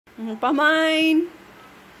Pamain.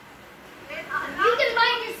 You can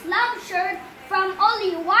buy this love shirt from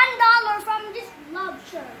only $1 from this love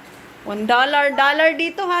shirt. $1. Dollar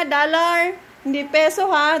dito ha. Dollar. Hindi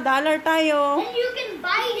peso ha. Dollar tayo. And you can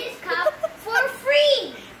buy this cup for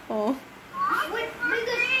free. Oh. Because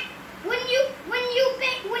when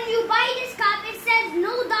you buy this cup, it says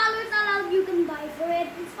no dollars allowed. You can buy for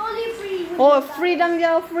it. It's only free. Oh, free lang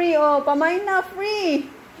daw. Free. Oh, pamain na. Free.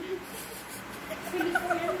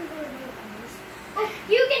 Oh,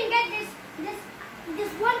 you can get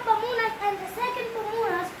this one pamunas and the second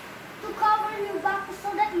pamunas to cover your back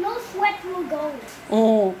so that no sweat will go.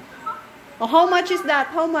 Oh. Oh, how much is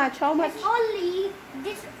that? How much? How much?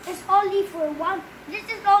 This is only for $1. This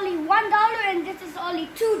is only $1 and this is only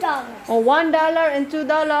 $2. Oh, $1 and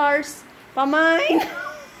 $2. Pamain.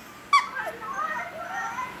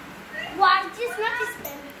 What? It's not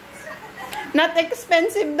expensive. Not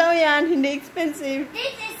expensive daw yan. Hindi expensive.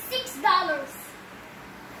 This is $6.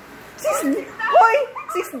 Hoy!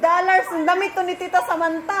 $6. Ang damit to ni Tita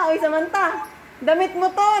Samantha. Oy, Samantha. Damit mo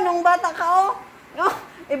to nung bata ka, oh. Oh,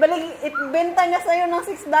 ibenta niya sa'yo ng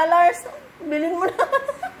 $6. Bilhin mo na.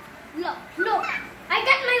 Look. I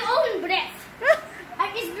got my own breath.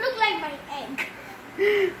 It looks like my egg.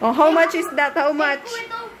 Oh, how much is that? How much?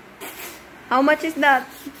 How much is that?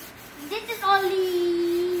 This is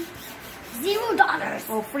only $0.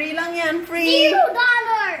 Oh, free lang yan. Free. $0.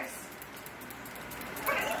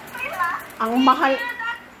 Ang mahal.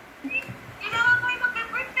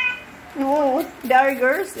 No, they are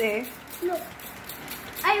girls eh. Look.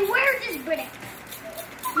 I wear this breath.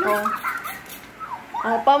 Oh.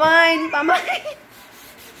 Oh, pamain. Pamain.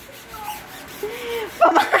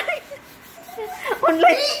 Pamain.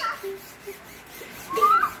 Online.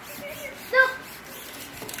 Look.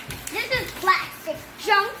 This is plastic.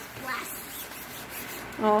 Junk plastic.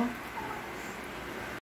 Oh.